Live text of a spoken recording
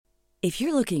If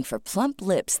you're looking for plump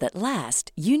lips that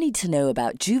last, you need to know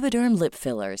about Juvederm lip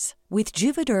fillers. With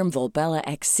Juvederm Volbella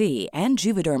XC and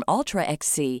Juvederm Ultra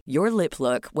XC, your lip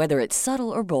look, whether it's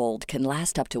subtle or bold, can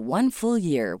last up to 1 full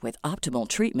year with optimal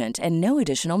treatment and no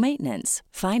additional maintenance.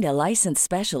 Find a licensed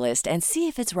specialist and see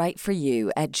if it's right for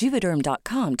you at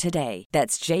Juvederm.com today.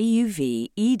 That's JUVEDERM.com.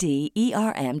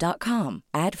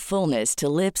 Add fullness to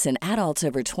lips in adults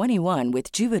over 21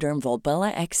 with Juvederm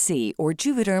Volbella XC or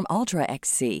Juvederm Ultra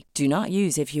XC. Do not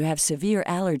use if you have severe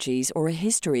allergies or a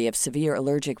history of severe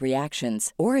allergic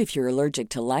reactions, or if you're allergic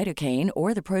to lidocaine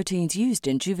or the proteins used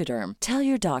in Juvederm. Tell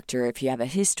your doctor if you have a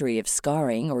history of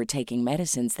scarring or taking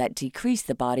medicines that decrease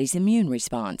the body's immune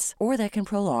response or that can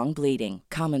prolong bleeding.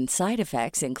 Common side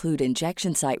effects include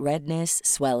injection site redness,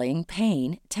 swelling,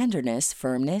 pain, tenderness,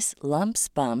 firmness, lumps,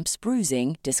 bumps,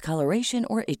 bruising, discoloration,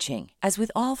 or itching. As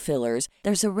with all fillers,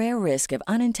 there's a rare risk of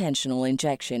unintentional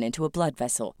injection into a blood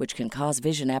vessel, which can cause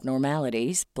vision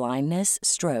abnormalities, blindness,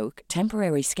 stroke,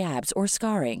 temporary scabs, or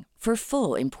scarring. For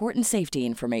full, important safety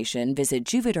information, visit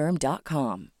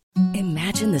Juvederm.com.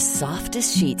 Imagine the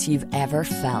softest sheets you've ever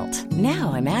felt.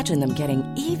 Now imagine them getting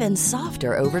even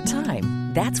softer over time.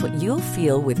 That's what you'll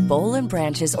feel with Boll &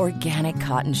 Branch's organic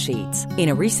cotton sheets. In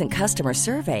a recent customer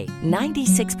survey,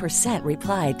 96%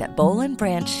 replied that Boll &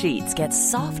 Branch sheets get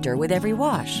softer with every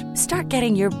wash. Start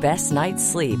getting your best night's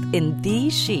sleep in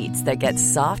these sheets that get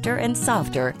softer and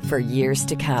softer for years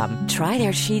to come. Try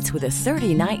their sheets with a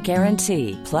 30-night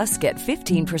guarantee. Plus, get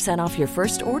 15% off your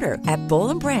first order at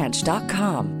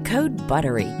bollandbranch.com. Code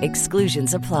BUTTERY.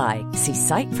 Exclusions apply. See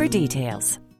site for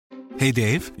details. Hey,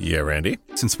 Dave. Yeah, Randy.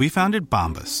 Since we founded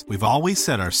Bombas, we've always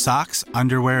said our socks,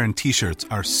 underwear, and T-shirts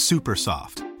are super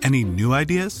soft. Any new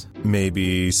ideas?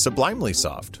 Maybe sublimely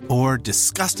soft. Or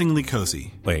disgustingly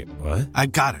cozy. Wait, what? I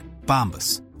got it.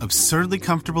 Bombas. Absurdly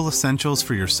comfortable essentials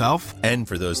for yourself and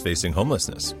for those facing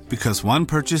homelessness. Because one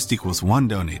purchased equals one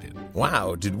donated.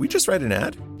 Wow, did we just write an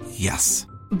ad? Yes.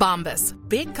 Bombas.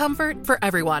 Big comfort for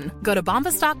everyone. Go to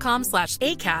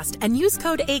bombas.com/ACAST and use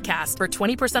code ACAST for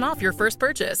 20% off your first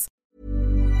purchase.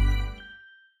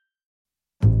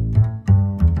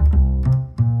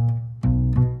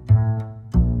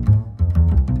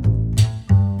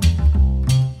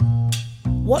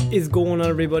 What is going on,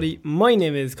 everybody? My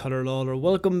name is Conor Lawler.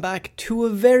 Welcome back to a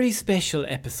very special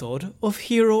episode of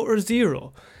Hero or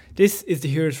Zero. This is the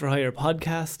Heroes for Hire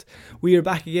podcast. We are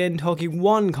back again talking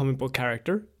one comic book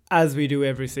character, as we do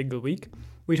every single week.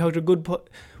 We talked our good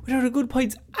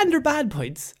points and our bad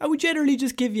points, and we generally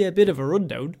just give you a bit of a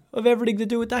rundown of everything to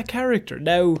do with that character.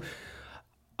 Now,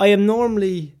 I am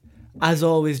normally, as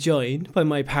always, joined by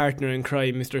my partner in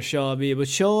crime, Mr. Sean B, but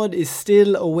Sean is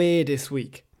still away this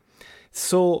week.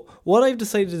 So what I've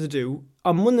decided to do,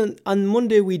 on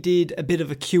Monday we did a bit of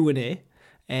a Q&A.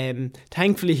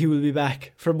 Thankfully he will be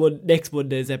back for next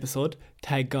Monday's episode,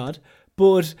 thank God.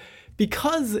 But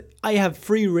because I have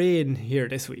free reign here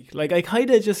this week, like I kind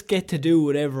of just get to do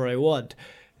whatever I want.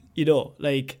 You know,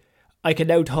 like I can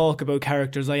now talk about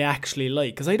characters I actually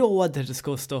like, because I don't want to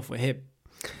discuss stuff with him.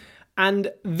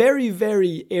 And very,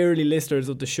 very early listeners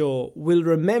of the show will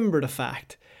remember the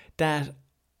fact that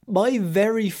my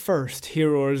very first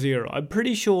Hero or Zero, I'm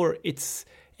pretty sure it's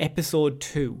episode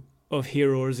 2 of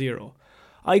Hero or Zero,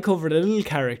 I covered a little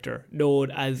character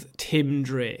known as Tim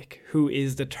Drake, who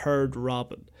is the third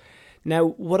Robin. Now,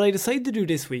 what I decided to do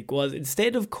this week was,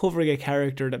 instead of covering a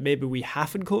character that maybe we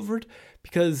haven't covered,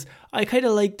 because I kind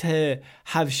of like to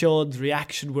have Sean's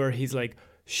reaction where he's like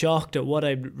shocked at what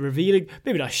I'm revealing.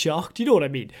 Maybe not shocked, you know what I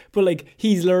mean, but like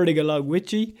he's learning along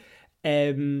with you.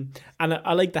 And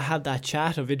I like to have that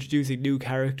chat of introducing new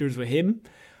characters with him.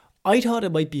 I thought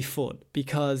it might be fun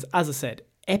because, as I said,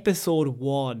 episode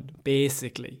 1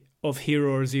 basically of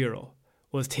Hero or Zero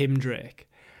was Tim Drake,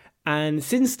 and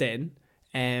since then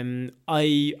I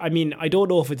mean I don't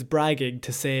know if it's bragging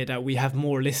to say that we have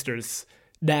more listeners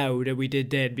now than we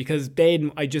did then, because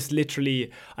then I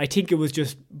think it was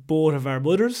just both of our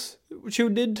mothers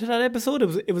tuned into that episode.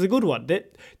 It was a good one.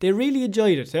 They really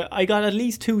enjoyed it. I got at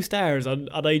least 2 stars on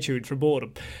iTunes for both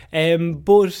of them.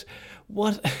 But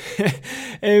what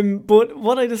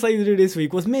I decided to do this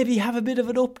week was maybe have a bit of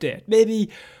an update, maybe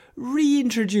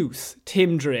reintroduce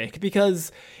Tim Drake,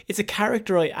 because it's a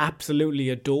character I absolutely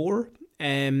adore,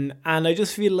 and I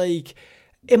just feel like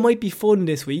it might be fun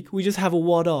this week. We just have a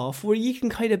one-off where you can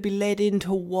kind of be led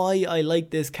into why I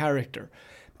like this character,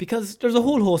 because there's a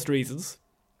whole host of reasons,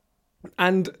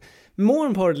 and more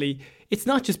importantly, it's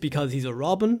not just because he's a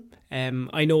Robin.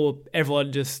 I know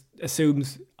everyone just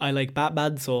assumes I like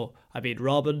Batman, so I mean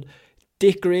Robin.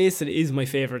 Dick Grayson is my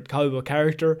favourite comic book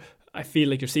character. I feel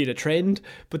like you're seeing a trend.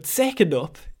 But second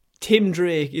up, Tim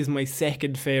Drake is my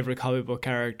second favourite comic book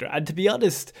character. And to be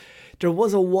honest, there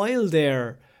was a while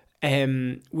there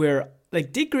where,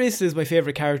 like, Dick Grayson is my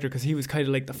favourite character because he was kind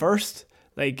of like the first.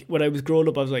 Like, when I was growing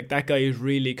up, I was like, that guy is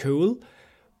really cool.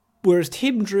 Whereas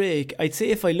Tim Drake, I'd say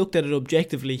if I looked at it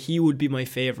objectively, he would be my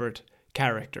favourite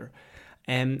character.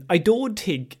 I don't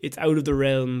think it's out of the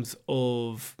realms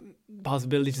of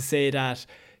possibility to say that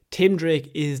Tim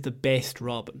Drake is the best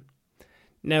Robin.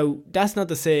 Now, that's not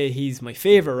to say he's my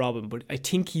favourite Robin, but I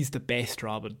think he's the best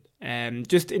Robin.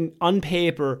 Just on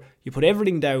paper, you put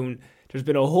everything down, there's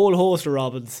been a whole host of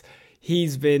Robins,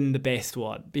 he's been the best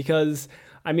one. Because,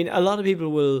 I mean, a lot of people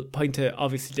will point to,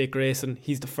 obviously, Dick Grayson,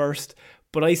 he's the first,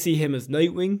 but I see him as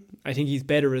Nightwing. I think he's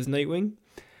better as Nightwing.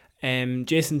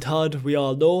 Jason Todd, we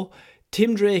all know.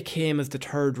 Tim Drake came as the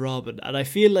third Robin, and I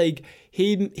feel like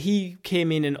he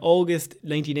came in August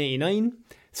 1989.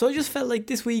 So I just felt like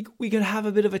this week we could have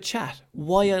a bit of a chat.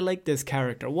 Why I like this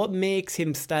character, what makes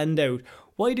him stand out,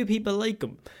 why do people like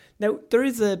him? Now, there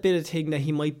is a bit of thing that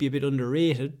he might be a bit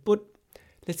underrated, but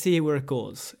let's see where it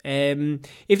goes. If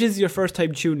this is your first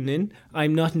time tuning in,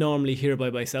 I'm not normally here by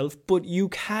myself, but you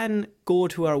can go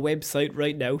to our website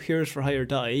right now,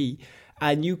 heroesforhire.ie,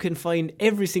 and you can find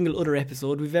every single other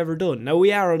episode we've ever done. Now,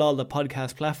 we are on all the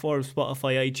podcast platforms,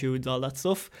 Spotify, iTunes, all that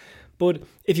stuff. But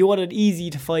if you want an easy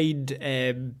to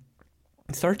find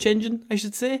search engine, I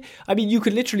should say. I mean, you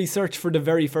could literally search for the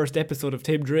very first episode of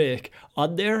Tim Drake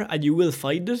on there and you will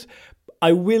find it.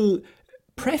 I will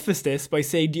preface this by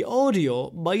saying the audio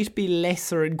might be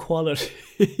lesser in quality.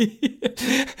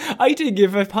 I think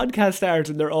if a podcast starts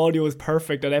and their audio is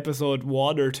perfect at episode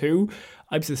 1 or 2,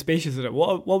 I'm suspicious of it.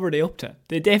 What were they up to?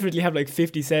 They definitely have like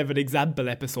 57 example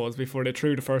episodes before they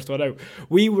threw the first one out.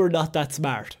 We were not that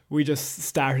smart. We just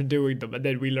started doing them and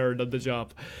then we learned on the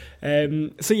job.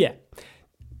 So yeah,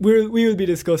 we will be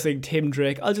discussing Tim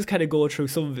Drake. I'll just kind of go through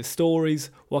some of his stories,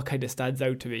 what kind of stands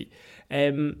out to me.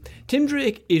 Tim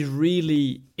Drake is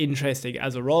really interesting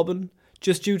as a Robin,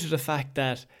 just due to the fact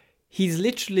that he's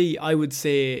literally, I would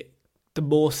say, the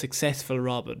most successful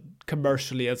Robin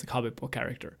commercially as a comic book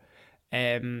character.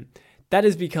 That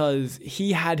is because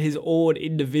he had his own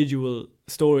individual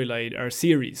storyline or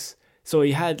series. So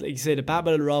he had, like you say, the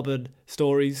Batman and Robin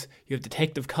stories, you have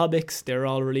Detective Comics, they're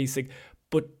all releasing,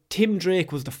 but Tim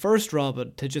Drake was the first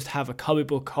Robin to just have a comic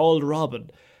book called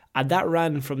Robin, and that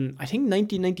ran from, I think,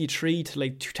 1993 to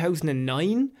like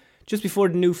 2009, just before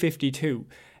the New 52,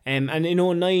 and in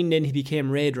 2009 then he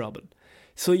became Red Robin.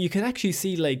 So you can actually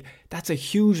see, like, that's a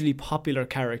hugely popular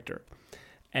character.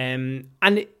 And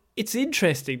it's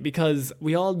interesting because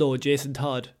we all know Jason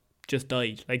Todd just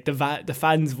died. Like, the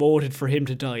fans voted for him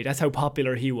to die. That's how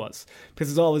popular he was. Because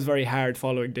it's always very hard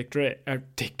following Dick Grayson.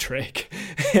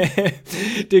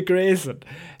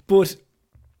 But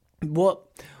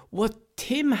what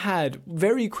Tim had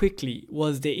very quickly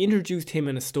was they introduced him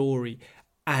in a story,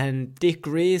 and Dick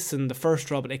Grayson, the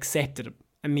first Robin, accepted him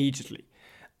immediately.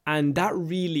 And that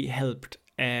really helped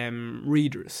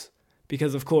readers.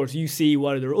 Because, of course, you see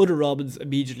one of their other Robins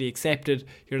immediately accepted.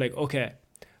 You're like, okay,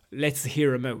 let's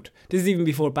hear him out. This is even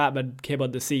before Batman came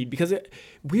on the scene. Because,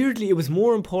 weirdly, it was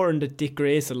more important that Dick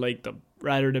Grayson liked them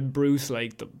rather than Bruce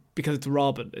liked them. Because it's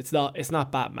Robin. It's not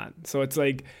Batman. So it's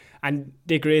like... And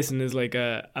Dick Grayson is like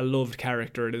a loved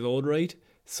character in his own right.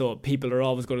 So people are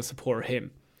always going to support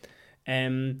him.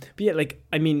 But yeah, like,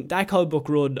 I mean, that comic book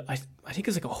run, I think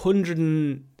it's like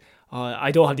 100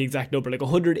 I don't have the exact number, like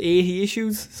 180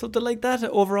 issues, something like that,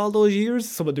 over all those years.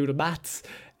 Someone do the maths.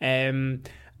 And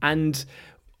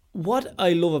what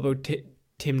I love about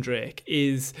Tim Drake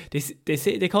is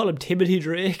they call him Timothy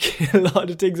Drake. A lot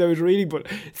of things I was reading, but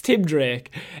it's Tim Drake.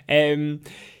 They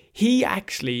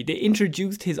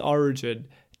introduced his origin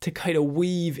to kind of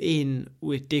weave in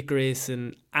with Dick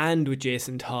Grayson and with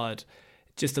Jason Todd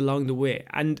just along the way.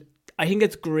 And I think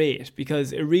it's great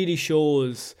because it really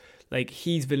shows, like,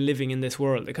 he's been living in this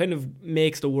world. It kind of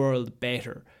makes the world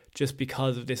better just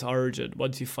because of this origin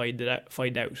once you find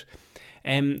out.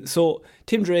 So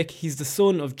Tim Drake, he's the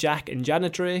son of Jack and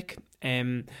Janet Drake,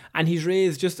 and he's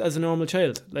raised just as a normal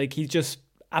child. Like, he's just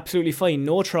absolutely fine,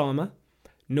 no trauma,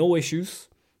 no issues.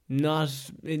 None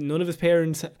of his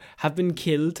parents have been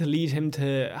killed to lead him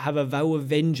to have a vow of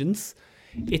vengeance.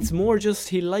 It's more just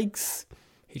he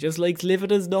just likes living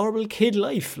his normal kid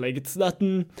life. Like, it's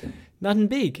nothing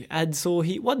big. And so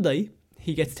one day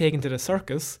he gets taken to the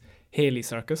circus, Haley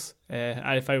Circus,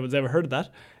 if anyone's ever heard of that.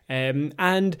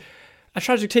 And a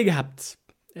tragic thing happens.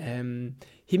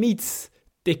 He meets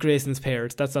Dick Grayson's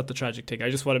parents, that's not the tragic thing.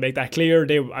 I just want to make that clear.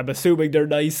 I'm assuming they're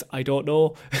nice. I don't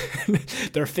know.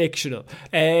 They're fictional.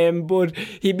 But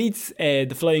he meets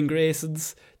the Flying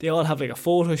Graysons. They all have like a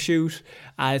photo shoot,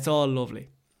 and it's all lovely.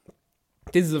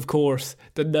 This is, of course,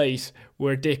 the night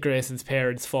where Dick Grayson's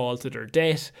parents fall to their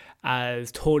death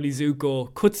as Tony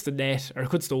Zuko cuts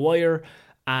the wire,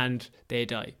 and they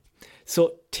die.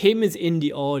 So Tim is in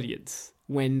the audience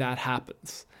when that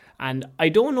happens. And I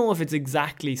don't know if it's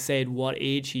exactly said what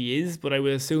age he is, but I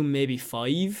would assume maybe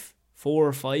 4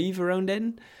 or 5 around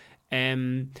then.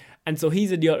 And so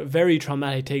he's a very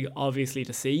traumatic thing, obviously,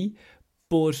 to see.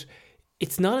 But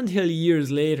it's not until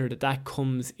years later that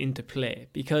comes into play.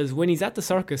 Because when he's at the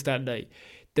circus that night,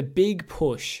 the big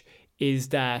push is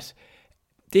that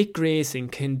Dick Grayson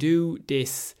can do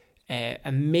this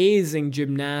amazing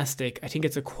gymnastic. I think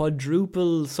it's a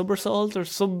quadruple somersault or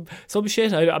some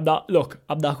shit. I'm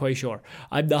not quite sure.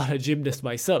 I'm not a gymnast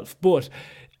myself, but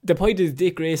the point is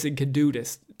Dick Grayson can do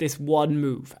this one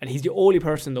move, and he's the only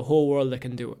person in the whole world that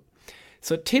can do it.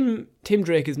 So Tim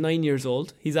Drake is 9 years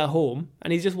old. He's at home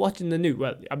and he's just watching the news.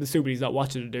 Well, I'm assuming he's not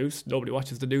watching the news. Nobody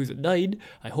watches the news at 9,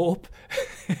 I hope.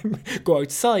 Go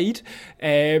outside.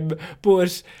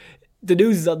 But the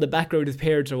news is on the background, his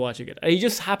parents are watching it. And he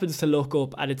just happens to look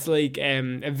up, and it's like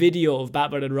a video of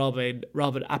Batman and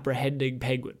Robin apprehending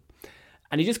Penguin.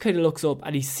 And he just kind of looks up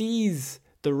and he sees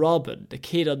the Robin, the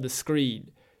kid on the screen,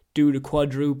 do the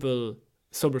quadruple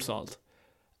somersault.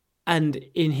 And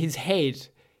in his head,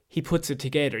 he puts it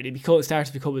together, and he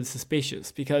starts becoming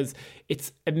suspicious, because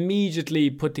it's immediately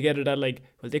put together that, like,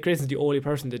 well, Dick Grayson's the only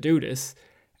person to do this,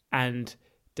 and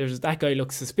there's that guy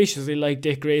looks suspiciously like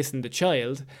Dick Grayson, the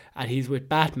child, and he's with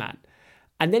Batman.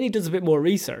 And then he does a bit more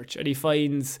research, and he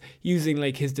finds, using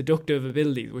like his deductive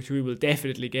abilities, which we will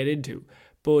definitely get into,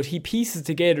 but he pieces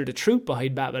together the truth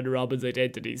behind Batman and Robin's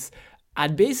identities,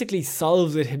 and basically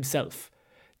solves it himself.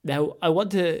 Now, I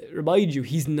want to remind you,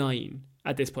 he's 9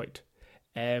 at this point.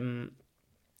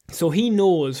 So he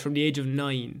knows from the age of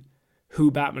 9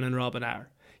 who Batman and Robin are.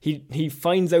 He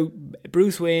finds out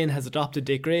Bruce Wayne has adopted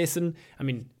Dick Grayson. I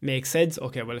mean, makes sense.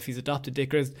 Okay, well, if he's adopted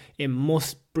Dick Grayson,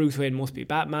 Bruce Wayne must be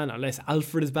Batman, unless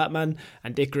Alfred is Batman,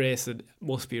 and Dick Grayson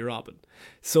must be Robin.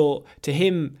 So to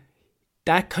him,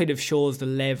 that kind of shows the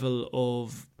level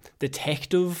of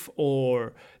detective,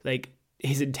 or like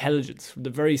his intelligence from the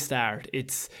very start.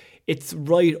 It's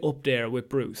right up there with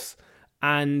Bruce.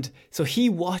 And so he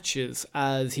watches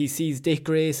as he sees Dick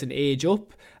Grayson age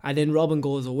up, and then Robin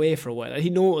goes away for a while. And he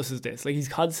notices this. Like, he's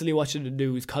constantly watching the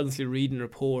news, constantly reading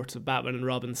reports of Batman and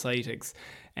Robin sightings.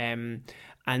 And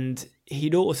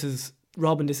he notices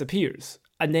Robin disappears.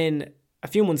 And then a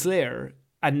few months later,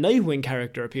 a Nightwing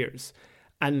character appears.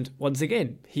 And once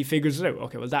again, he figures it out.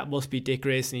 Okay, well, that must be Dick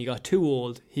Grayson. He got too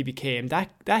old. He became that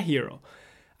hero.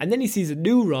 And then he sees a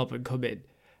new Robin come in,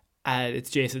 and it's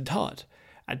Jason Todd.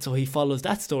 And so he follows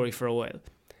that story for a while.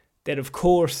 Then, of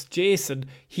course, Jason,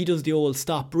 he does the old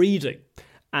stop breathing.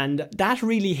 And that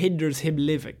really hinders him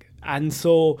living. And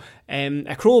so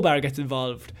a crowbar gets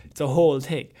involved. It's a whole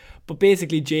thing. But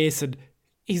basically, Jason,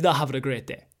 he's not having a great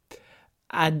day.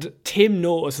 And Tim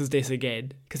notices this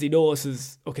again, because he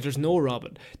notices, okay, there's no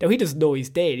Robin. Now, he doesn't know he's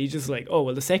dead. He's just like, oh,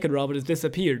 well, the second Robin has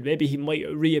disappeared. Maybe he might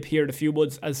reappear in a few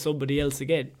months as somebody else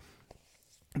again.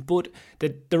 But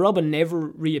the Robin never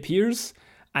reappears.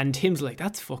 And Tim's like,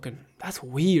 that's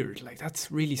weird. Like,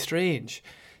 that's really strange.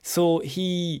 So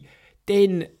he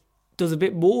then does a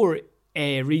bit more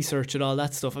research and all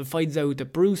that stuff, and finds out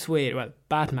that Bruce Wayne, well,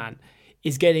 Batman,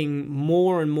 is getting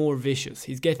more and more vicious.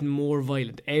 He's getting more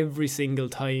violent. Every single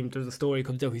time there's a story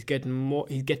comes out, he's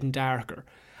getting darker.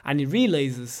 And he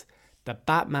realizes that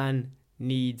Batman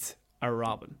needs a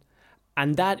Robin.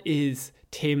 And that is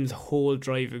Tim's whole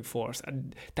driving force.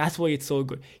 And that's why it's so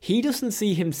good. He doesn't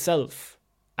see himself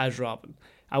as Robin.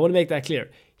 I want to make that clear.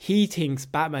 He thinks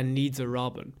Batman needs a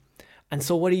Robin. And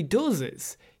so what he does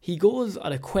is, he goes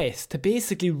on a quest to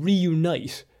basically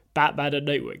reunite Batman and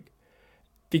Nightwing.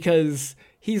 Because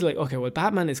he's like, okay, well,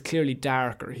 Batman is clearly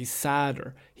darker, he's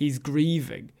sadder, he's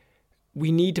grieving.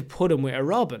 We need to put him with a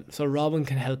Robin, so Robin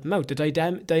can help him out. The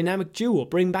dynamic duo,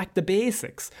 bring back the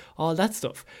basics, all that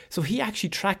stuff. So he actually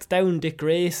tracks down Dick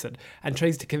Grayson and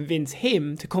tries to convince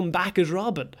him to come back as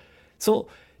Robin. So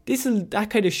that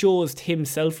kind of shows Tim's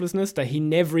selflessness, that he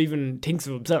never even thinks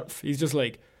of himself. He's just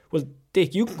like, well,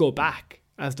 Dick, you can go back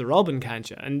as the Robin, can't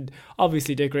you? And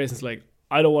obviously Dick Grayson's like,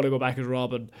 I don't want to go back as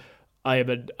Robin. I'm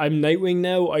Nightwing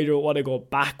now. I don't want to go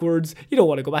backwards. You don't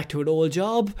want to go back to an old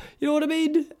job. You know what I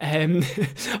mean?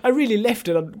 I really left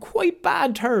it on quite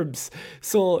bad terms.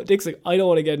 So Dick's like, I don't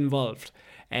want to get involved.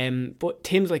 But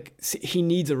Tim's like, he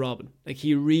needs a Robin. Like,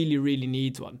 he really, really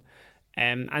needs one.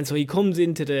 And so he comes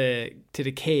into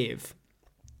the cave,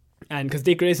 and because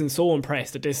Dick Grayson's so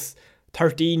impressed that this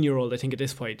 13-year-old, I think at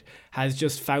this point, has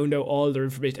just found out all the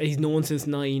information. He's known since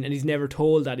 9 and he's never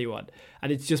told anyone,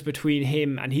 and it's just between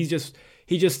him, and he just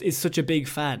is such a big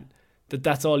fan that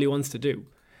that's all he wants to do.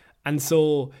 And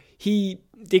so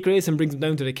Dick Grayson brings him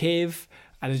down to the cave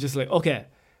and is just like, okay,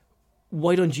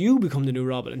 why don't you become the new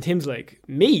Robin? And Tim's like,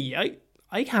 me?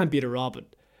 I can't be the Robin.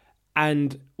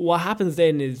 And what happens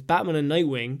then is Batman and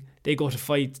Nightwing, they go to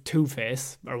fight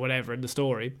Two-Face or whatever in the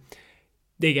story.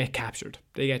 They get captured.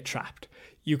 They get trapped.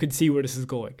 You can see where this is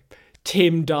going.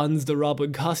 Tim dons the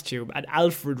Robin costume, and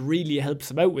Alfred really helps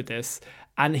him out with this,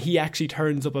 and he actually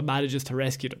turns up and manages to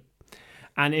rescue them.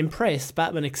 And impressed,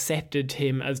 Batman accepted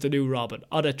Tim as the new Robin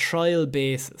on a trial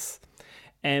basis.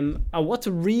 And what's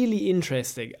really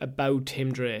interesting about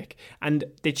Tim Drake, and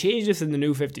they changed this in the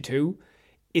New 52,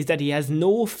 is that he has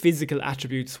no physical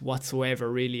attributes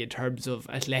whatsoever, really, in terms of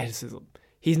athleticism.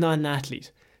 He's not an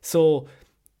athlete. So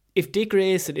if Dick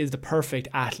Grayson is the perfect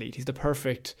athlete, he's the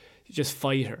perfect just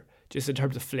fighter, just in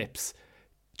terms of flips.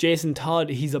 Jason Todd,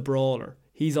 he's a brawler.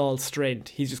 He's all strength.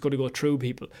 He's just going to go through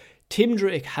people. Tim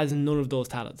Drake has none of those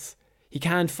talents. He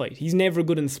can't fight. He's never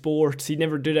good in sports. He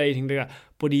never did anything like that.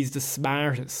 But he's the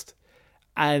smartest.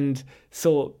 And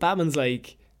so Batman's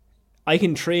like, I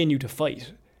can train you to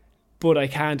fight, but I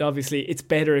can't, obviously. It's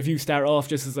better if you start off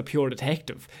just as a pure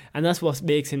detective. And that's what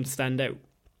makes him stand out.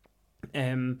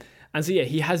 And so yeah,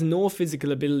 he has no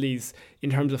physical abilities in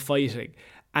terms of fighting.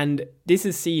 And this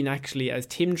is seen actually as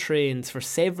Tim trains for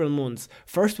several months.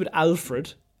 First with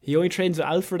Alfred. He only trains with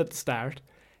Alfred at the start.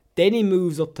 Then he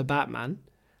moves up to Batman.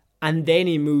 And then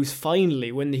he moves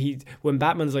finally when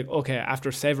Batman's like, okay,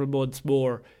 after several months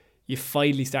more, you're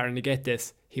finally starting to get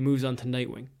this. He moves on to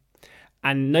Nightwing.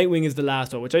 And Nightwing is the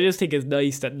last one, which I just think is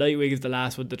nice that Nightwing is the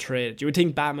last one to train. You would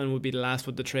think Batman would be the last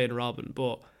one to train Robin,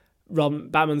 but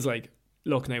Batman's like,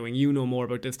 look, Nightwing, you know more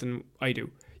about this than I do.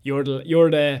 You're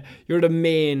the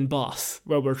main boss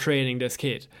where we're training this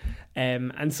kid.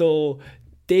 And so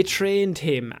they trained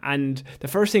him, and the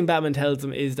first thing Batman tells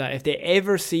him is that if they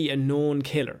ever see a known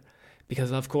killer,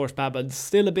 because of course Batman's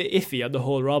still a bit iffy on the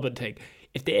whole Robin thing,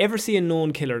 if they ever see a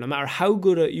known killer, no matter how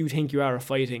good you think you are at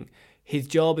fighting, his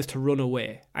job is to run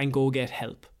away and go get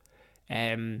help.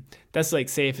 That's like,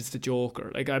 say if it's the Joker.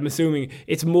 Like, I'm assuming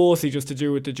it's mostly just to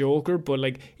do with the Joker, but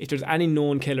like, if there's any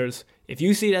known killers, if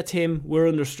you see that's him, we're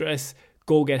under stress,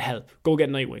 go get help. Go get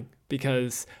Nightwing,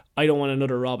 because I don't want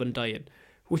another Robin dying.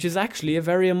 Which is actually a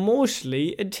very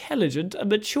emotionally intelligent and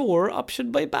mature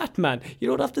option by Batman. You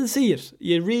don't often see it.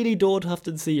 You really don't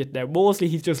often see it now. Mostly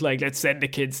he's just like, let's send the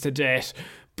kids to death.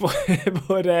 But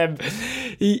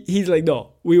he's like,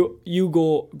 no, you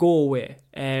go away.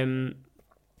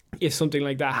 If something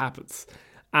like that happens.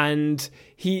 And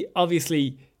he's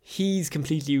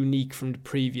completely unique from the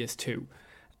previous two.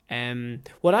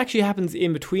 What actually happens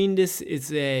in between this is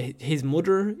his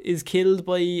mother is killed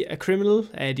by a criminal.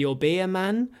 The Obeah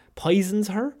man poisons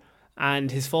her,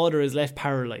 and his father is left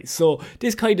paralysed. So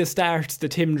this kind of starts the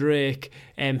Tim Drake,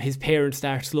 his parents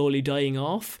start slowly dying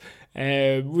off,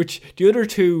 which the other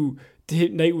two,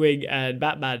 Nightwing and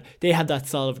Batman, they had that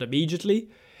solved immediately.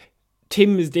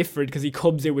 Tim is different because he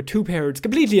comes in with two parents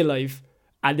completely alive,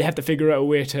 and they have to figure out a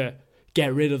way to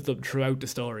get rid of them throughout the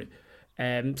story.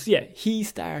 So yeah, he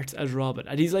starts as Robin,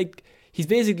 and he's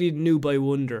basically the new Boy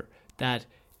Wonder that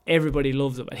everybody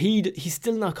loves him. And he's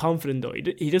still not confident though.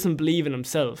 He doesn't believe in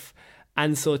himself,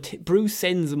 and so Bruce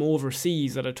sends him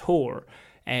overseas on a tour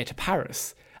to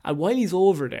Paris. And while he's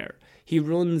over there, he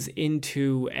runs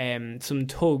into some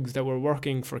thugs that were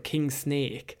working for King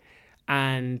Snake.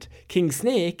 And King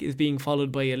Snake is being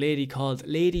followed by a lady called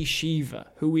Lady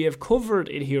Shiva, who we have covered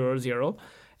in Hero Zero.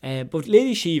 But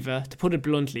Lady Shiva, to put it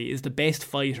bluntly, is the best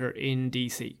fighter in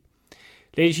DC.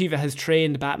 Lady Shiva has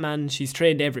trained Batman, she's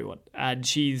trained everyone. And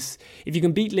if you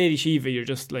can beat Lady Shiva, you're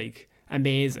just like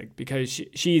amazing, because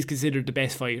she is considered the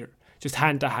best fighter, just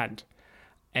hand to hand.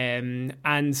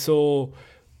 And so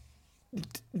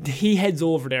he heads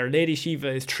over there. Lady Shiva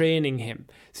is training him,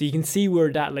 so you can see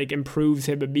where that like improves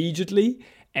him immediately.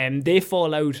 They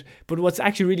fall out, but what's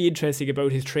actually really interesting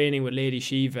about his training with Lady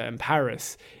Shiva in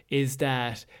Paris is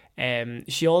that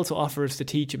she also offers to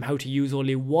teach him how to use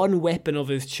only one weapon of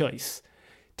his choice.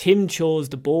 Tim chose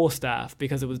the bow staff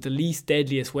because it was the least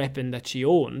deadliest weapon that she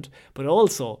owned, but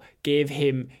also gave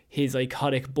him his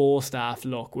iconic bow staff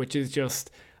look, which is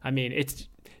just, I mean, it's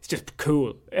just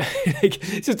cool.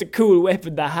 It's just a cool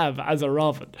weapon to have as a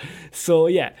Robin. So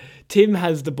yeah, Tim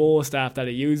has the bow staff that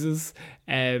he uses,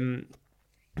 and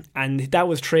that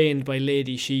was trained by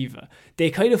Lady Shiva. They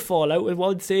kind of fall out at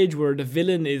one stage where the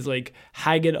villain is like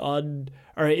hanging on,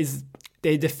 or is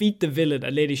they defeat the villain,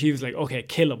 and Lady Shiva's like, okay,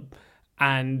 kill him.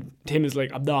 And Tim is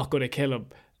like, I'm not going to kill him.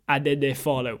 And then they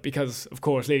fall out because, of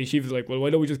course, Lady Shiva's like, well, why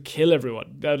don't we just kill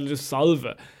everyone? That'll just solve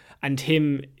it. And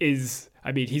Tim is,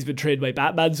 I mean, he's been trained by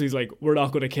Batman, so he's like, we're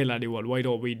not going to kill anyone. Why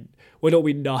don't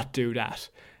we not do that?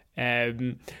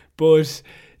 But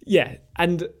yeah,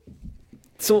 and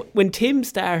so when Tim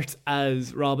starts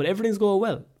as Robin, everything's going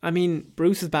well. I mean,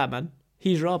 Bruce is Batman,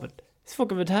 he's Robin. It's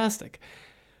fucking fantastic.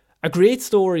 A great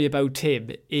story about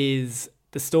Tim is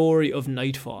the story of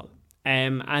Nightfall.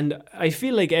 And I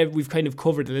feel like we've kind of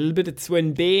covered a little bit. It's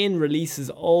when Bane releases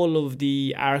all of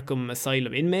the Arkham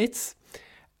Asylum inmates,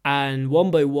 and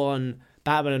one by one,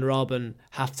 Batman and Robin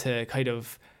have to kind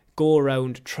of go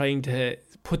around trying to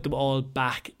put them all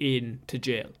back into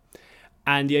jail.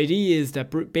 And the idea is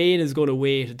that Bane is going to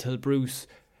wait until Bruce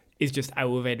is just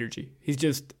out of energy. He's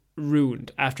just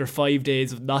ruined after 5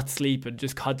 days of not sleeping,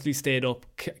 just constantly staying up,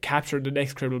 capturing the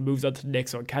next criminal, moves on to the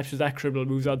next one, captures that criminal,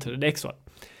 moves on to the next one.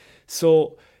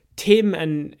 So Tim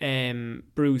and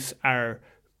Bruce are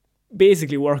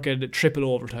basically working triple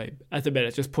overtime at the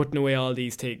minute, just putting away all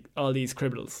these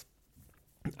criminals.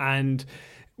 And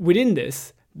within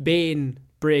this, Bane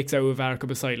breaks out of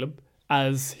Arkham Asylum,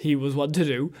 as he was wont to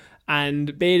do,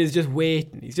 and Bane is just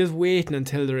waiting. He's just waiting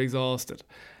until they're exhausted.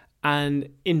 And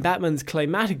in Batman's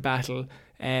climatic battle,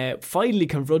 finally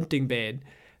confronting Bane,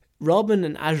 Robin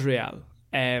and Azrael,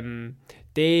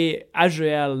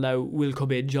 Azrael now will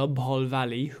come in, John Paul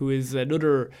Valley, who is he's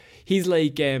another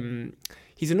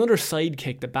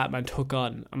sidekick that Batman took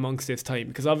on amongst this time,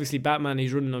 because obviously Batman,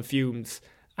 he's running on fumes,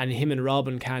 and him and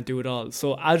Robin can't do it all.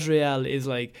 So Azrael is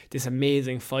like this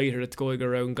amazing fighter that's going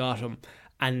around Gotham,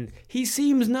 and he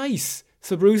seems nice.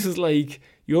 So Bruce is like,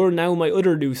 you're now my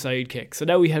other new sidekick. So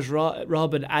now he has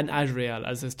Robin and Azrael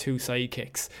as his two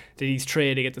sidekicks that he's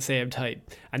training at the same time,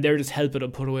 and they're just helping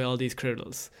him put away all these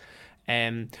criminals.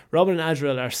 Robin and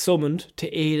Azrael are summoned to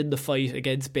aid in the fight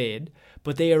against Bane,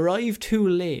 but they arrive too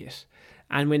late.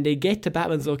 And when they get to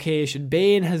Batman's location,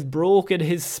 Bane has broken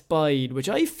his spine, which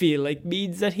I feel like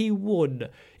means that he won.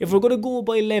 If we're going to go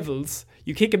by levels,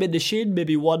 you kick him in the shin,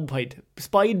 maybe 1 point.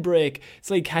 Spine break, it's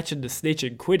like catching the snitch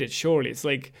in Quidditch, surely. It's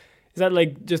like, is that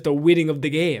like just a winning of the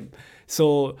game?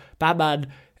 So Batman,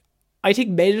 I think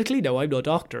medically, now I'm no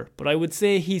doctor, but I would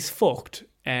say he's fucked,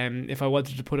 if I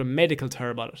wanted to put a medical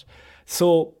term on it.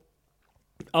 So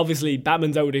obviously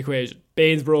Batman's out of the equation.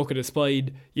 Bane's broken his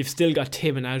spine. You've still got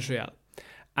Tim and Azrael.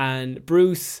 And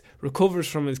Bruce recovers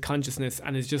from his consciousness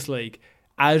and is just like,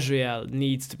 Azrael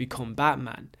needs to become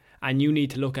Batman, and you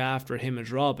need to look after him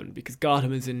as Robin, because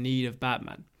Gotham is in need of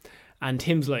Batman. And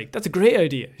Tim's like, that's a great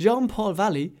idea. Jean Paul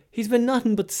Valley, he's been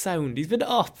nothing but sound. He's been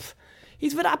up.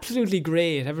 He's been absolutely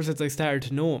great ever since I started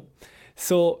to know him.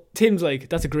 So Tim's like,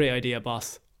 that's a great idea,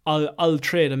 boss. I'll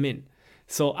trade him in.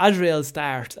 So Azrael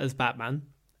starts as Batman,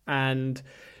 and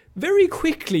very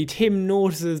quickly Tim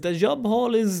notices that Jean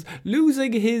Paul is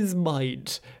losing his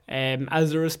mind,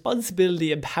 as the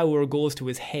responsibility and power goes to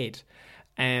his head.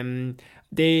 There's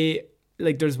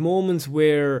moments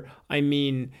where,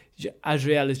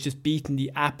 Azrael is just beating the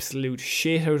absolute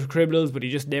shit out of criminals, but he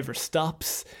just never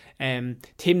stops.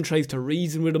 Tim tries to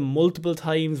reason with him multiple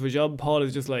times, but Jean Paul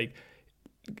is just like,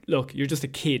 look, you're just a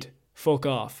kid. Fuck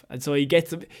off. And so he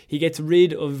gets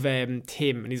rid of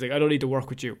Tim, and he's like, I don't need to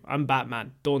work with you. I'm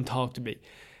Batman. Don't talk to me.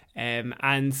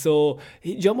 And so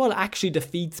Jean Paul actually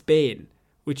defeats Bane,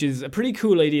 which is a pretty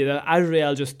cool idea. That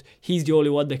Azrael he's the only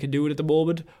one that can do it at the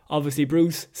moment. Obviously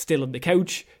Bruce still on the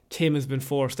couch. Tim has been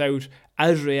forced out.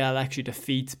 Azrael actually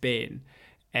defeats Bane.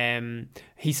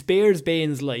 He spares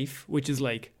Bane's life, which is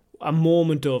like a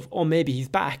moment of, oh, maybe he's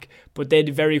back. But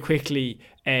then very quickly,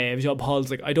 Jean Paul's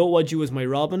like, I don't want you as my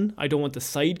Robin. I don't want the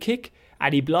sidekick.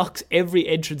 And he blocks every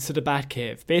entrance to the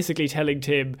Batcave, basically telling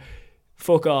Tim,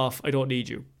 fuck off, I don't need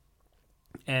you.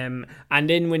 And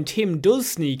then when Tim does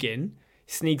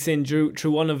sneaks in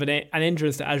through one of an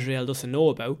entrance that Azrael doesn't know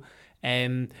about,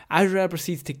 Azrael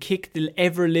proceeds to kick the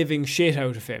ever-living shit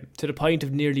out of him to the point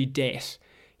of nearly death.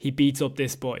 He beats up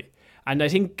this boy. And I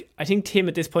think Tim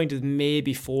at this point is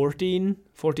maybe 14,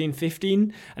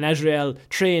 15, and Azrael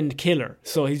trained killer,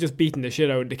 so he's just beating the shit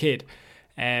out of the kid.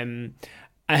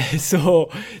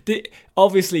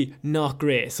 Obviously not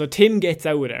great. So Tim gets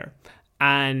out of there,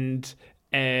 and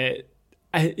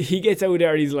he gets out of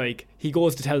there, and he's like, he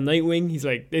goes to tell Nightwing, he's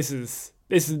like, this is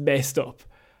messed up.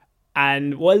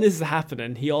 And while this is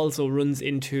happening, he also runs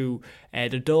into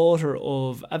the daughter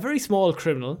of a very small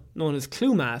criminal known as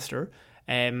Cluemaster,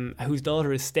 whose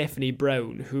daughter is Stephanie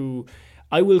Brown, who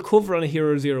I will cover on a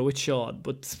Hero Zero with Sean.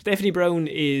 But Stephanie Brown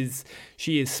is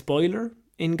spoiler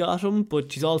in Gotham,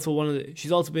 but she's also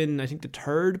she's also been, I think, the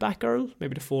third Batgirl,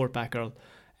 maybe the fourth Batgirl.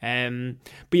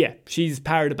 But yeah, she's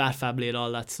part of the Bat family and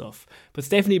all that stuff. But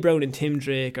Stephanie Brown and Tim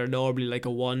Drake are normally like a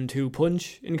 1-2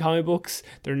 punch in comic books.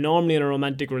 They're normally in a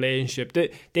romantic relationship.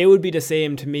 They would be the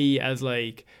same to me as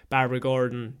like Barbara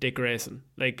Gordon, Dick Grayson.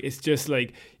 Like it's just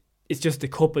the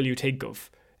couple you think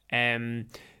of.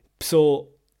 So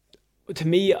to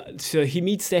me, so he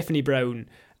meets Stephanie Brown,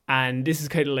 and this is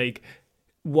kind of like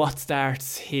what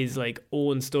starts his like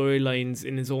own storylines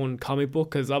in his own comic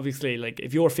book, because obviously like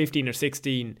if you're 15 or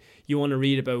 16 you want to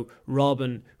read about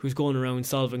Robin who's going around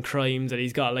solving crimes and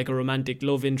he's got like a romantic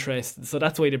love interest, so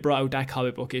that's why they brought out that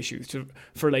comic book issues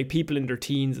for like people in their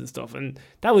teens and stuff, and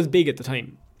that was big at the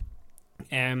time.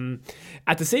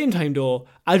 At the same time though,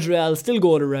 Azrael's still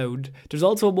going around. There's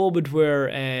also a moment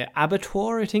where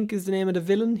Abattoir, I think is the name of the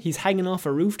villain, he's hanging off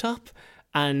a rooftop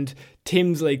and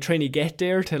Tim's like trying to get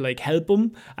there to like help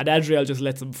him, and Azrael just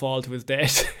lets him fall to his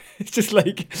death. It's just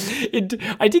like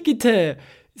I think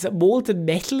is it molten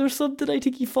metal or something? I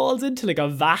think he falls into like a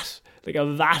vat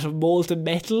of molten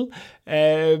metal.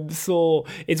 So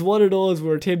it's one of those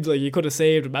where Tim's like, you could have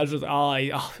saved him. Azrael's like,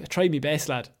 I tried my best,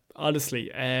 lad.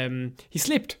 Honestly, he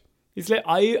slipped.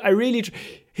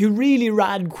 He really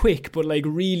ran quick, but like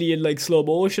really in like slow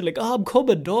motion. Like, I'm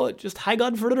coming. No, just hang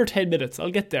on for another 10 minutes.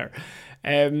 I'll get there.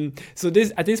 So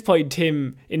at this point,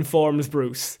 Tim informs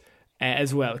Bruce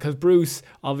as well, because Bruce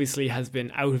obviously has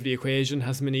been out of the equation,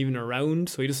 hasn't been even around,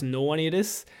 so he doesn't know any of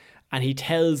this. And he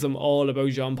tells him all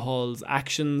about Jean-Paul's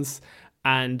actions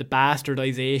and the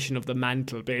bastardization of the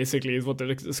mantle, basically, is what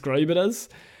they describe it as.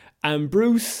 And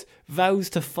Bruce vows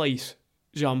to fight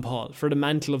Jean-Paul for the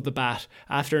mantle of the Bat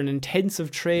after an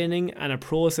intensive training and a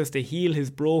process to heal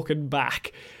his broken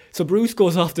back. So Bruce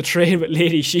goes off to train with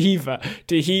Lady Shiva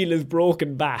to heal his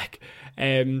broken back.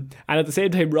 And at the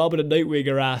same time, Robin and Nightwing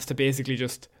are asked to basically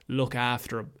just look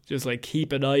after him. Just like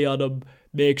keep an eye on him,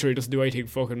 make sure he doesn't do anything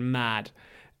fucking mad.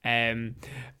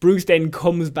 Bruce then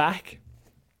comes back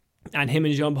and him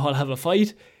and Jean-Paul have a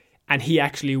fight, and he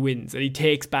actually wins and he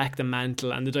takes back the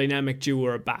mantle and the dynamic duo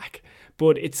are back.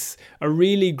 But it's a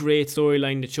really great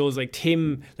storyline that shows like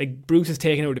Tim, like Bruce is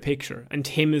taken out of the picture and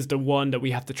Tim is the one that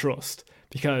we have to trust,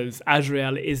 because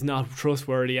Azrael is not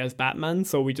trustworthy as Batman,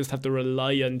 so we just have to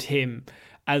rely on Tim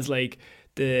as like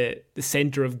the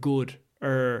center of good,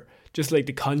 or just like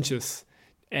the conscious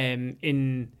in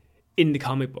the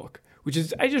comic book, which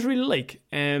is I just really like.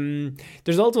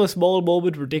 There's also a small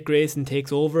moment where Dick Grayson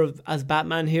takes over as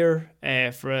Batman here,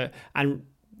 and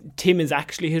Tim is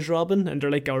actually his Robin, and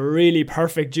they're like a really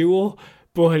perfect duo.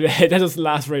 But that doesn't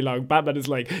last very long. Batman is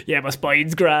like, yeah, my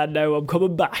spine's grand now, I'm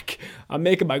coming back. I'm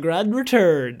making my grand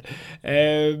return.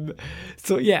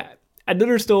 So yeah,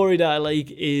 another story that I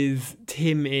like is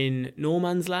Tim in No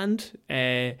Man's Land.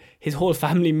 His whole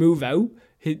family move out.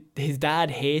 His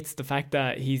dad hates the fact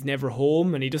that he's never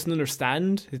home, and he doesn't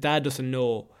understand. His dad doesn't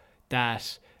know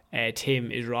that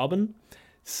Tim is Robin.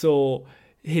 So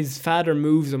his father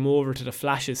moves him over to the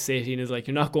Flash's city and is like,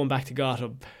 you're not going back to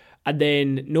Gotham. And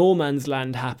then No Man's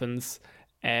Land happens,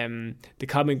 the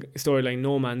comic storyline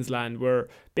No Man's Land, where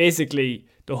basically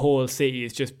the whole city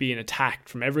is just being attacked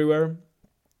from everywhere.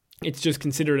 It's just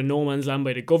considered a no man's land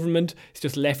by the government. It's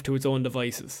just left to its own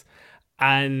devices.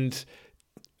 And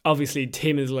obviously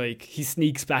Tim is like, he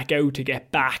sneaks back out to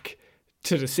get back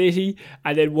to the city,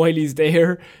 and then while he's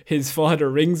there, his father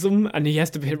rings him, and he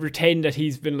has to pretend that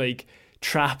he's been like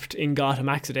trapped in Gotham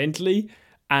accidentally.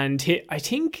 And I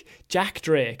think Jack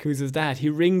Drake, who's his dad, he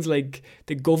rings like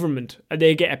the government and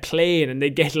they get a plane and they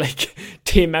get like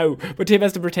Tim out. But Tim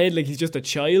has to pretend like he's just a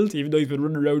child, even though he's been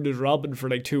running around as Robin for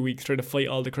like 2 weeks trying to fight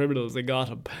all the criminals in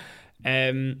Gotham.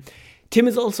 Tim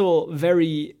is also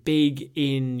very big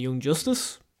in Young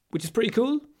Justice, which is pretty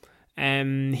cool.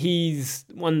 He's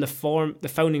one of the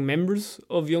founding members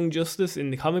of Young Justice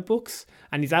in the comic books,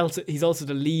 and he's also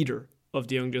the leader of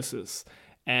the Young Justice.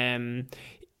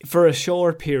 For a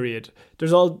short period,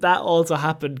 that also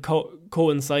happened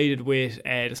coincided with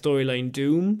the storyline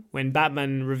Doom, when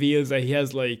Batman reveals that he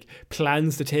has like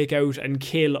plans to take out and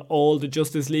kill all the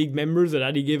Justice League members at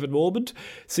any given moment.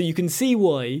 So you can see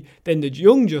why then the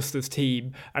Young Justice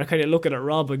team are kind of looking at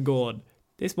Robin going,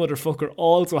 this motherfucker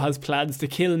also has plans to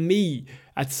kill me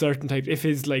at certain times, if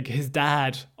his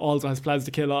dad also has plans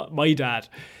to kill my dad.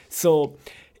 So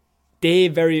they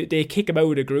kick him out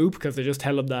of the group because they just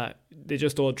tell him that they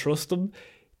just don't trust him.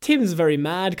 Tim's very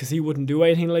mad because he wouldn't do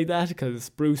anything like that,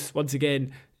 because Bruce, once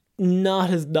again,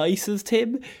 not as nice as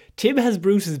Tim. Tim has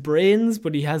Bruce's brains,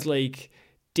 but he has like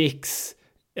Dick's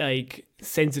like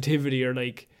sensitivity or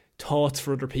like thoughts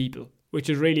for other people, which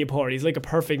is really important. He's like a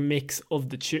perfect mix of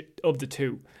the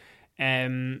two.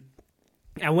 And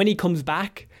when he comes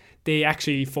back, they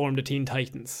actually form the Teen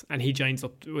Titans and he joins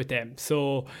up with them.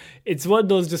 So it's one of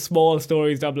those just small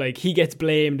stories that like he gets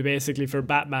blamed basically for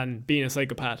Batman being a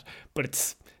psychopath, but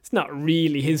it's not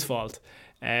really his fault.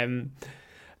 And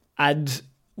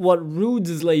what ruins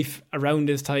his life around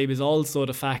this time is also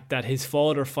the fact that his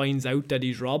father finds out that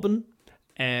he's Robin.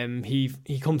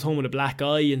 He comes home with a black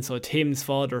eye, and so Tim's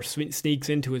father sneaks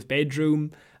into his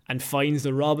bedroom and finds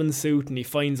the Robin suit, and he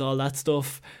finds all that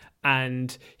stuff,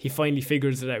 and he finally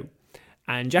figures it out.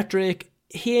 And Jack Drake,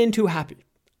 he ain't too happy,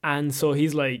 and so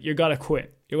he's like, "You gotta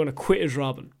quit. You're gonna quit as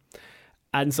Robin."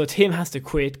 And so Tim has to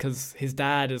quit because his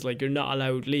dad is like, "You're not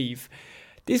allowed to leave."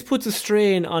 This puts a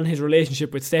strain on his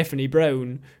relationship with Stephanie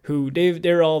Brown, who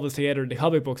they're always together in the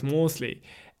comic books mostly,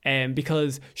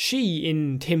 because she,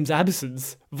 in Tim's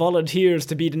absence, volunteers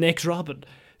to be the next Robin.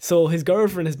 So his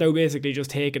girlfriend has now basically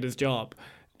just taken his job.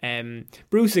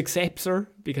 Bruce accepts her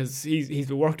because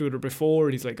he's worked with her before,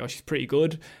 and he's like, "Oh, she's pretty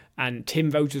good." And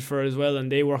Tim vouches for her as well,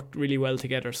 and they work really well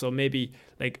together. So maybe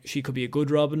like she could be a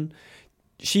good Robin.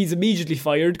 She's immediately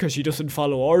fired because she doesn't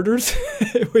follow orders,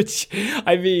 which,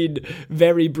 I mean,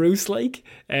 very Bruce-like.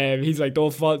 He's like,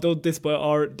 don't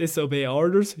disobey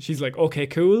orders. She's like, okay,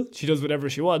 cool. She does whatever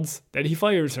she wants. Then he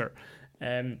fires her.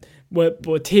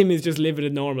 But Tim is just living a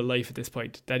normal life at this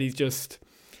point. That he's just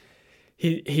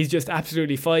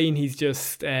absolutely fine. He's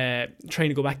just trying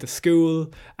to go back to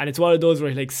school. And it's one of those where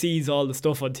he like sees all the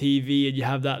stuff on TV, and you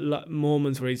have that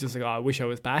moments where he's just like, "Oh, I wish I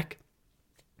was back."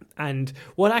 And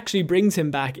what actually brings him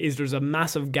back is there's a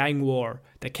massive gang war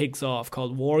that kicks off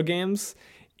called War Games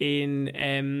in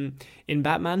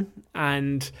Batman,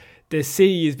 and the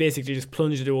city is basically just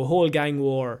plunged into a whole gang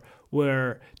war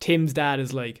where Tim's dad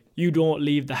is like, "You don't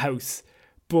leave the house,"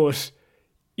 but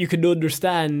you can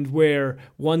understand where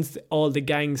once all the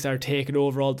gangs start taking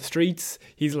over all the streets,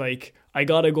 he's like, "I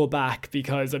gotta go back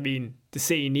because I mean the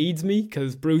city needs me,"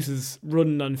 because Bruce is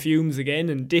running on fumes again,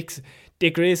 and Dick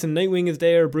Grayson, Nightwing is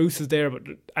there, Bruce is there,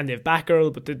 and they have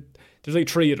Batgirl, but there's like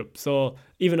 3 of them, so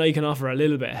even I can offer a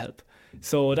little bit of help.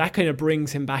 So that kind of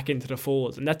brings him back into the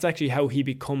fold, and that's actually how he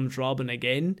becomes Robin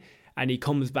again, and he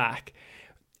comes back.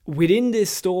 Within this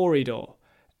story though,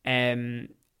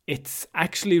 it's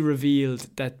actually revealed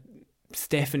that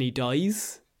Stephanie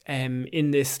dies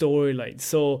in this storyline.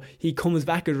 So he comes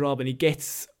back as Robin, he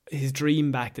gets his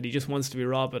dream back that he just wants to be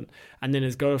Robin, and then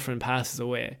his girlfriend passes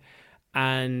away.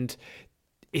 And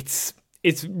it's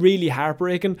really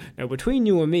heartbreaking. Now, between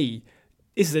you and me,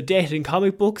 this is a death in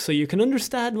comic books, so you can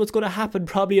understand what's going to happen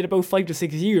probably in about 5 to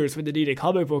 6 years when they need a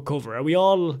comic book cover, and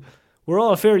we're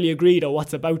all fairly agreed on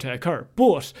what's about to occur.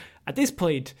 But at this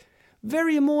point,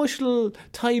 very emotional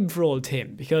time for old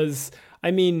Tim, because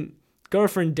I mean,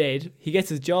 girlfriend dead, he gets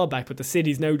his job back, but the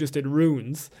city's now just in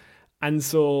ruins, and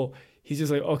so he's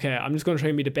just like, okay, I'm just going to try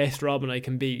and be the best Robin I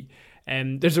can be.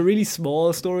 There's a really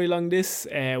small story along this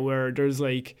where there's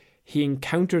like, he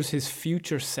encounters his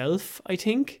future self, I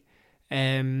think,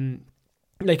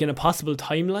 like in a possible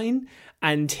timeline,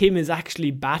 and Tim is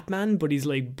actually Batman, but he's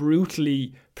like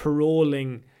brutally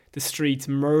paroling the streets,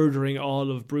 murdering all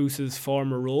of Bruce's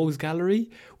former rogues gallery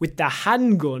with the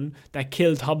handgun that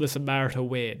killed Thomas and Martha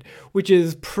Wayne, which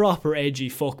is proper edgy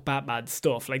fuck Batman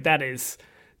stuff. Like that is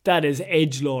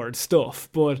edgelord stuff,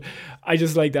 but I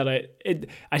just like that.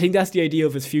 I think that's the idea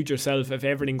of his future self. If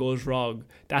everything goes wrong,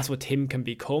 that's what Tim can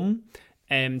become.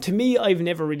 To me, I've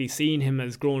never really seen him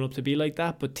as grown up to be like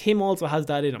that, but Tim also has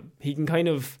that in him.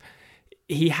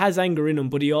 He has anger in him,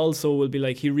 but he also will be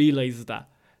like, he realises that.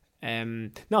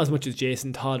 Not as much as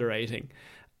Jason Todd or anything.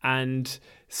 And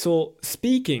so,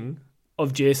 speaking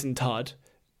of Jason Todd,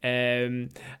 a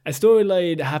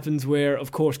storyline happens where,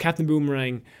 of course, Captain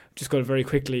Boomerang, just going very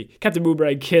quickly, Captain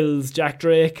Boomerang kills Jack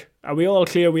Drake. Are we all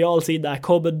clear? We all seen that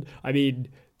coming. I mean,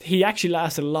 he actually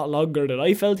lasted a lot longer than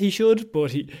I felt he should,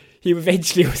 but he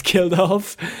eventually was killed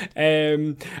off.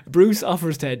 Bruce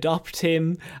offers to adopt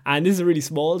Tim, and this is a really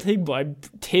small thing, but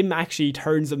Tim actually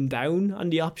turns him down on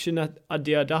the option at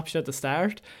the adoption at the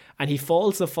start, and he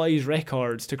falsifies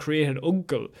records to create an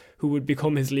uncle who would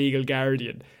become his legal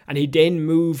guardian, and he then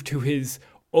moved to his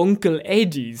Uncle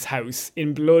Eddie's house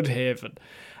in Bloodhaven.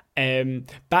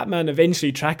 Batman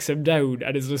eventually tracks him down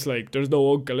and is just like, "There's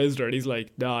no uncle, is there?" And he's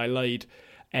like, "No, I lied."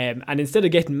 And instead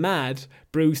of getting mad,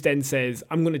 Bruce then says,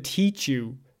 "I'm going to teach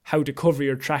you how to cover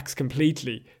your tracks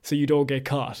completely so you don't get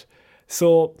caught."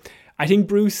 So I think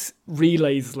Bruce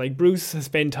realizes, like, Bruce has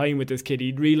spent time with this kid.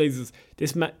 He realizes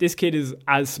this kid is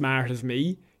as smart as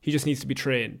me. He just needs to be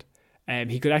trained.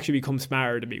 He could actually become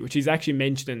smarter than me, which he's actually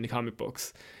mentioned in the comic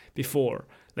books before.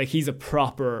 Like, he's a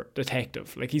proper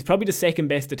detective. Like, he's probably the second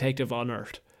best detective on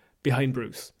Earth behind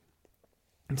Bruce.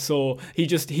 So he's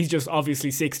just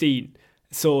obviously 16.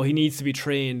 So he needs to be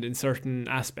trained in certain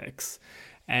aspects.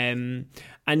 And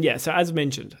yeah, so as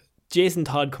mentioned, Jason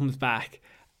Todd comes back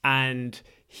and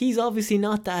he's obviously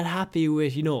not that happy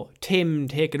with, Tim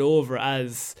taking over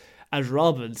as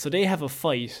Robin. So they have a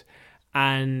fight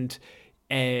and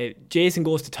Jason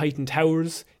goes to Titan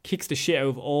Towers, kicks the shit out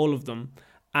of all of them,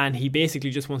 and he basically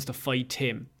just wants to fight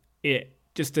Tim,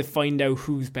 just to find out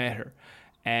who's better.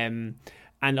 And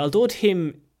although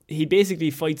Tim, he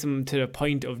basically fights him to the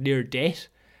point of near death,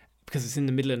 because it's in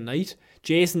the middle of the night,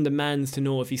 Jason demands to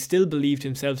know if he still believed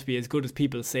himself to be as good as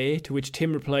people say, to which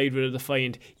Tim replied with a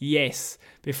defiant yes,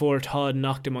 before Todd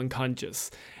knocked him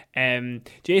unconscious.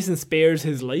 Jason spares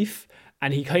his life,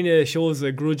 and he kind of shows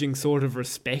a grudging sort of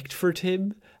respect for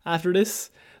Tim after this.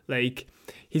 Like,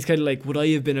 he's kind of like, would I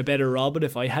have been a better Robin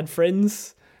if I had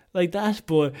friends like that?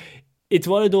 But it's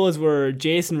one of those where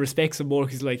Jason respects him more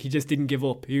because, like, he just didn't give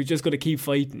up. He was just going to keep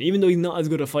fighting. Even though he's not as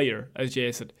good a fighter as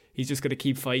Jason, he's just going to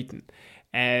keep fighting.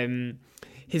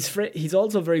 He's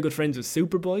also very good friends with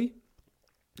Superboy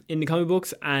in the comic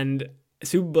books, and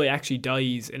Superboy actually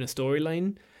dies in a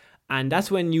storyline. And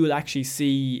that's when you'll actually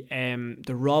see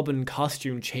the Robin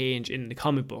costume change in the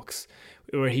comic books,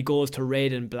 where he goes to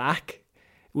red and black,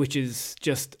 which is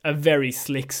just a very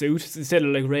slick suit. Instead of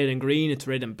like red and green, it's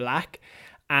red and black.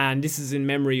 And this is in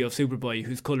memory of Superboy,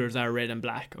 whose colours are red and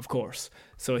black, of course.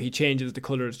 So he changes the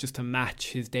colours just to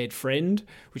match his dead friend,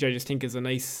 which I just think is a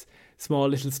nice, small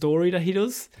little story that he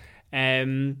does.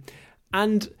 And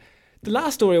the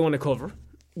last story I want to cover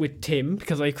with Tim,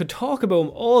 because I could talk about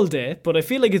him all day, but I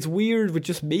feel like it's weird with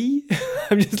just me.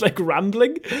 I'm just like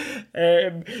rambling.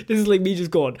 This is like me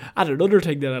just going, and another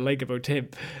thing that I like about Tim.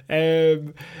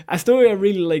 A story I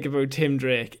really like about Tim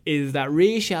Drake is that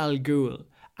Ra's al Ghul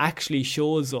actually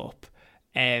shows up,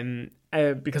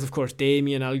 because of course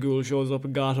Damien Al Ghul shows up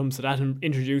in Gotham, so that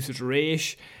introduces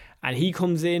Ra's, and he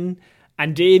comes in,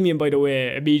 and Damien, by the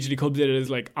way, immediately comes in and is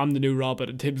like, I'm the new Robin,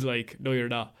 and Tim's like, no you're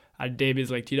not. And Damien's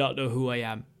like, do you not know who I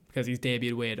am? Because he's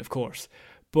Damian Wayne, of course.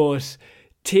 But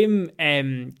Tim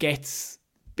gets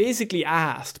basically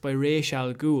asked by Ra's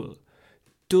al Ghul,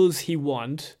 does he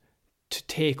want to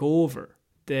take over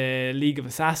the League of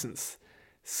Assassins?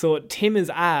 So Tim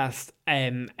is asked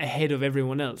ahead of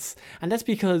everyone else. And that's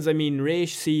because,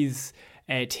 Ra's sees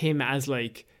Tim as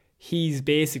like, he's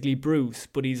basically Bruce,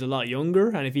 but he's a lot younger.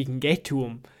 And if he can get to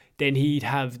him, then he'd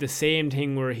have the same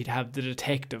thing where he'd have the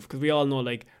detective. Because we all know,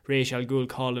 like, Ra's al Ghul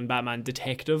calling Batman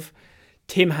detective.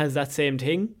 Tim has that same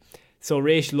thing. So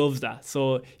Ra's loves that.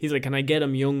 So he's like, can I get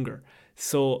him younger?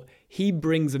 So he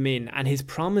brings him in. And his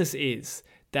promise is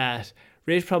that,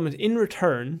 Ra's promise in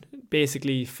return,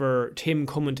 basically for Tim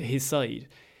coming to his side,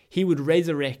 he would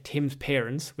resurrect Tim's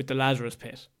parents with the Lazarus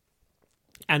Pit.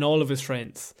 And all of his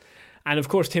friends. And of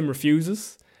course Tim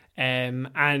refuses.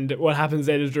 And what happens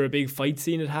then is there a big fight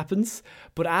scene that happens,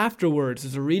 but afterwards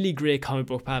there's a really great comic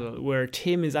book panel where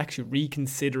Tim is actually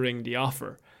reconsidering the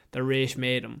offer that Ra's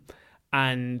made him,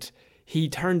 and he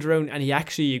turns around and he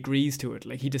actually agrees to it.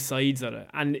 Like, he decides on it,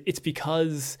 and it's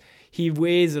because he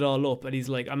weighs it all up and he's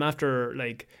like, I'm after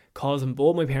like causing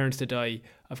both my parents to die,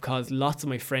 I've caused lots of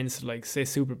my friends to, like, say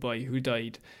Superboy, who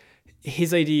died.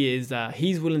 His idea is that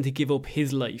he's willing to give up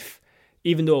his life,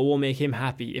 even though it won't make him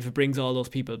happy, if it brings all those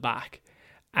people back.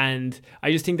 And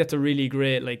I just think that's a really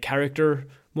great, like, character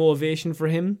motivation for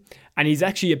him. And he's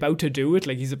actually about to do it.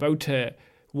 Like, he's about to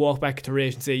walk back to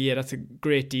Ra's and say, yeah, that's a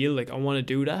great deal. Like, I want to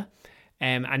do that.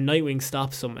 And Nightwing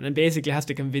stops him and then basically has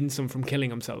to convince him from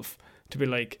killing himself to be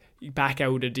like, back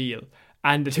out a deal.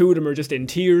 And the two of them are just in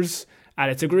tears. And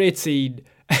it's a great scene.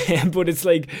 But it's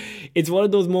like, it's one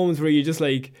of those moments where you just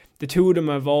like, the two of them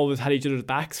have always had each other's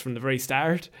backs from the very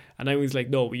start, and I was like,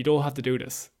 no, you don't have to do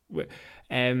this,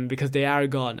 because they are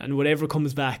gone, and whatever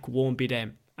comes back won't be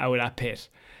them out of that pit.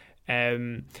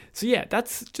 So yeah,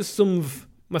 that's just some of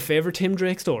my favourite Tim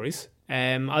Drake stories.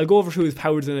 I'll go over through his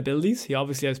powers and abilities. He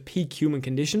obviously has peak human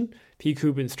condition, peak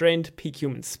human strength, peak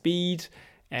human speed,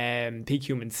 peak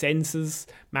human senses,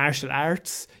 martial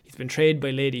arts. He's been trained by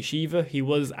Lady Shiva. He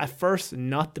was at first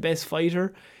not the best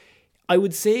fighter. I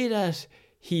would say that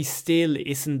he still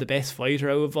isn't the best fighter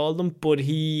out of all of them, but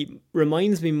he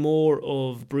reminds me more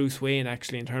of Bruce Wayne,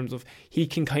 actually, in terms of he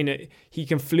can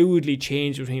fluidly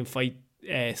change between fight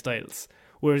styles.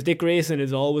 Whereas Dick Grayson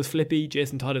is always flippy,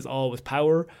 Jason Todd is always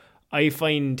power. I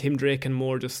find Tim Drake can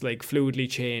more just like fluidly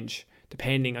change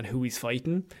depending on who he's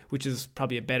fighting, which is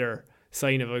probably a better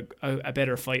sign of a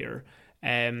better fighter.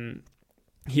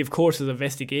 He of course has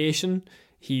investigation.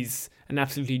 He's an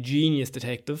absolutely genius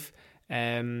detective.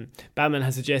 Batman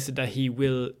has suggested that he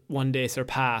will one day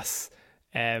surpass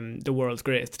the world's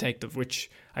greatest detective, which,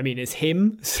 I mean, is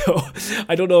him. So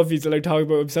I don't know if he's allowed to talk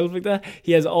about himself like that.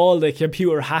 He has all the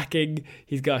computer hacking.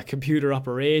 He's got computer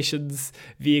operations,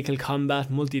 vehicle combat,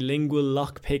 multilingual,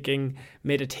 lockpicking,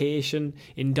 meditation,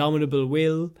 indomitable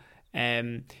will.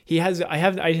 I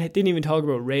didn't even talk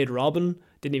about Raid Robin.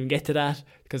 Didn't even get to that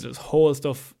because there's whole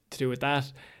stuff to do with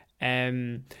that.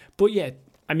 But yeah,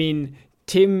 I mean,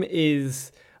 Tim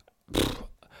is...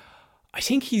 I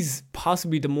think he's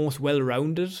possibly the most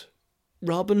well-rounded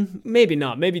Robin. Maybe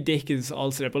not. Maybe Dick is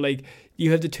also there. But like,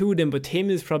 you have the two of them, but Tim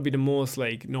is probably the most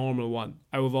like normal one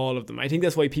out of all of them. I think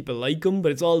that's why people like him,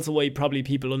 but it's also why probably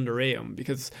people underrate him,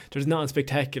 because there's nothing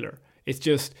spectacular. It's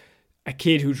just a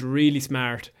kid who's really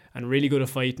smart and really good at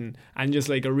fighting and just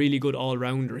like a really good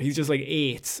all-rounder. He's just like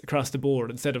 8s across the board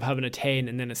instead of having a 10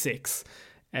 and then a 6.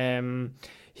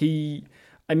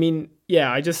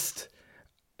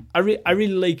 I really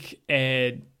like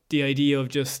the idea of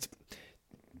just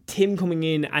Tim coming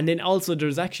in, and then also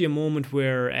there's actually a moment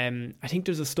where I think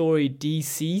there's a story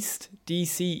DC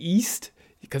East,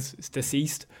 because it's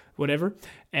deceased, whatever,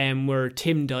 where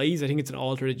Tim dies. I think it's an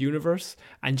alternate universe,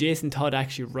 and Jason Todd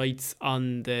actually writes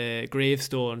on the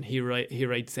gravestone, he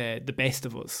writes the best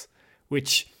of us,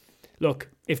 which, look,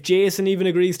 if Jason even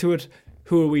agrees to it,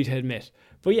 who are we to admit?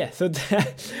 But yeah, so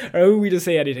or who are we to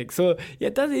say anything? So yeah,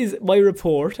 that is my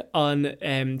report on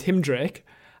Tim Drake,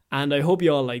 and I hope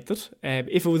you all liked it.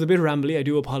 If it was a bit rambly, I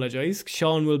do apologise.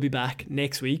 Sean will be back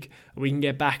next week. We can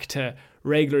get back to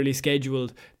regularly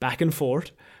scheduled back and forth.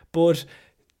 But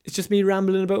it's just me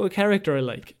rambling about a character I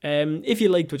like. If you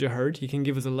liked what you heard, you can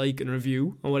give us a like and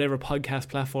review on whatever podcast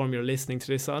platform you're listening to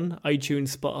this on.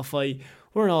 iTunes, Spotify,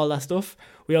 we're on all that stuff.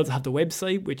 We also have the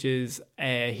website, which is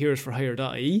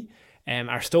heroesforhire.ie.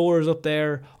 Our store is up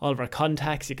there, all of our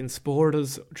contacts, you can support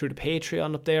us through the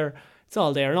Patreon up there. It's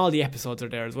all there, and all the episodes are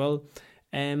there as well.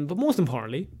 But most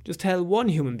importantly, just tell one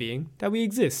human being that we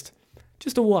exist.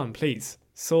 Just a one, please.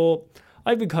 So,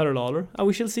 I've been Conor Lawler, and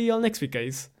we shall see you all next week,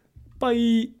 guys.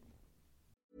 Bye!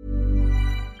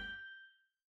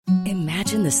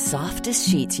 Imagine the softest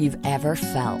sheets you've ever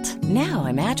felt. Now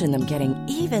imagine them getting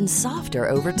even softer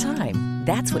over time.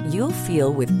 That's what you'll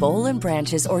feel with Boll &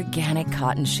 Branch's organic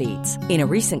cotton sheets. In a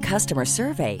recent customer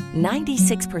survey,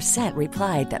 96%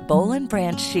 replied that Boll &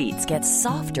 Branch sheets get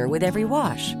softer with every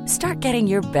wash. Start getting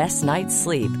your best night's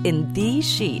sleep in these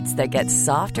sheets that get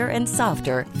softer and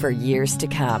softer for years to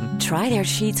come. Try their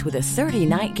sheets with a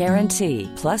 30-night guarantee.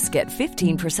 Plus, get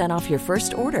 15% off your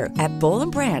first order at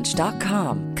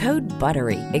bollandbranch.com. Code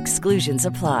BUTTERY. Exclusions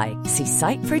apply. See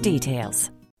site for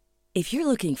details. If you're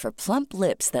looking for plump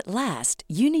lips that last,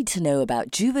 you need to know about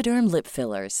Juvederm lip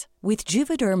fillers. With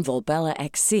Juvederm Volbella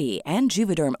XC and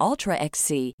Juvederm Ultra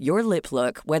XC, your lip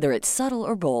look, whether it's subtle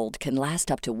or bold, can last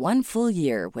up to 1 full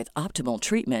year with optimal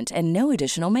treatment and no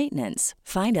additional maintenance.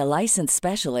 Find a licensed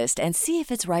specialist and see if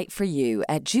it's right for you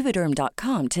at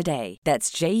Juvederm.com today.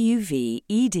 That's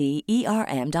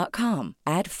JUVEDERM.com.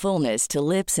 Add fullness to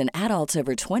lips in adults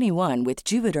over 21 with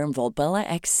Juvederm Volbella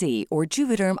XC or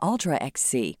Juvederm Ultra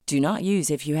XC. Do not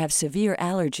use if you have severe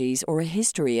allergies or a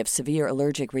history of severe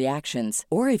allergic reactions,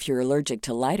 or if you're allergic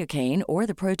to lidocaine or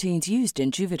the proteins used in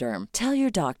Juvederm. Tell your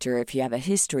doctor if you have a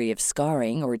history of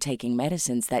scarring or taking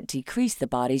medicines that decrease the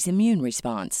body's immune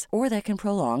response or that can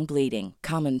prolong bleeding.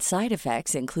 Common side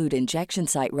effects include injection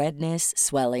site redness,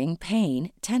 swelling,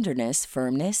 pain, tenderness,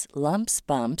 firmness, lumps,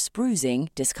 bumps, bruising,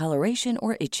 discoloration,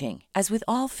 or itching. As with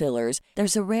all fillers,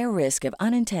 there's a rare risk of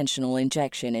unintentional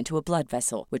injection into a blood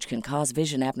vessel, which can cause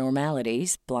vision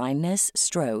abnormalities, blindness,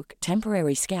 stroke,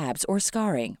 temporary scabs, or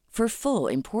scarring. For full,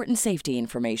 important safety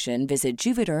information, visit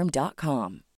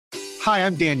Juvederm.com. Hi,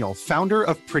 I'm Daniel, founder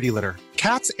of Pretty Litter.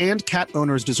 Cats and cat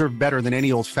owners deserve better than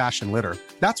any old-fashioned litter.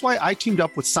 That's why I teamed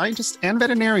up with scientists and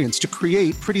veterinarians to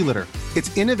create Pretty Litter.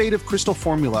 Its innovative crystal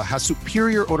formula has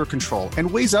superior odor control and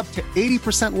weighs up to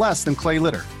 80% less than clay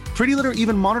litter. Pretty Litter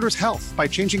even monitors health by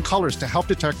changing colors to help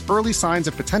detect early signs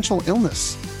of potential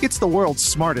illness. It's the world's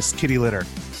smartest kitty litter.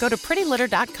 Go to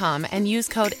prettylitter.com and use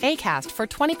code ACAST for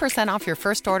 20% off your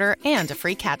first order and a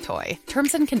free cat toy.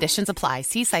 Terms and conditions apply.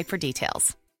 See site for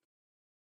details.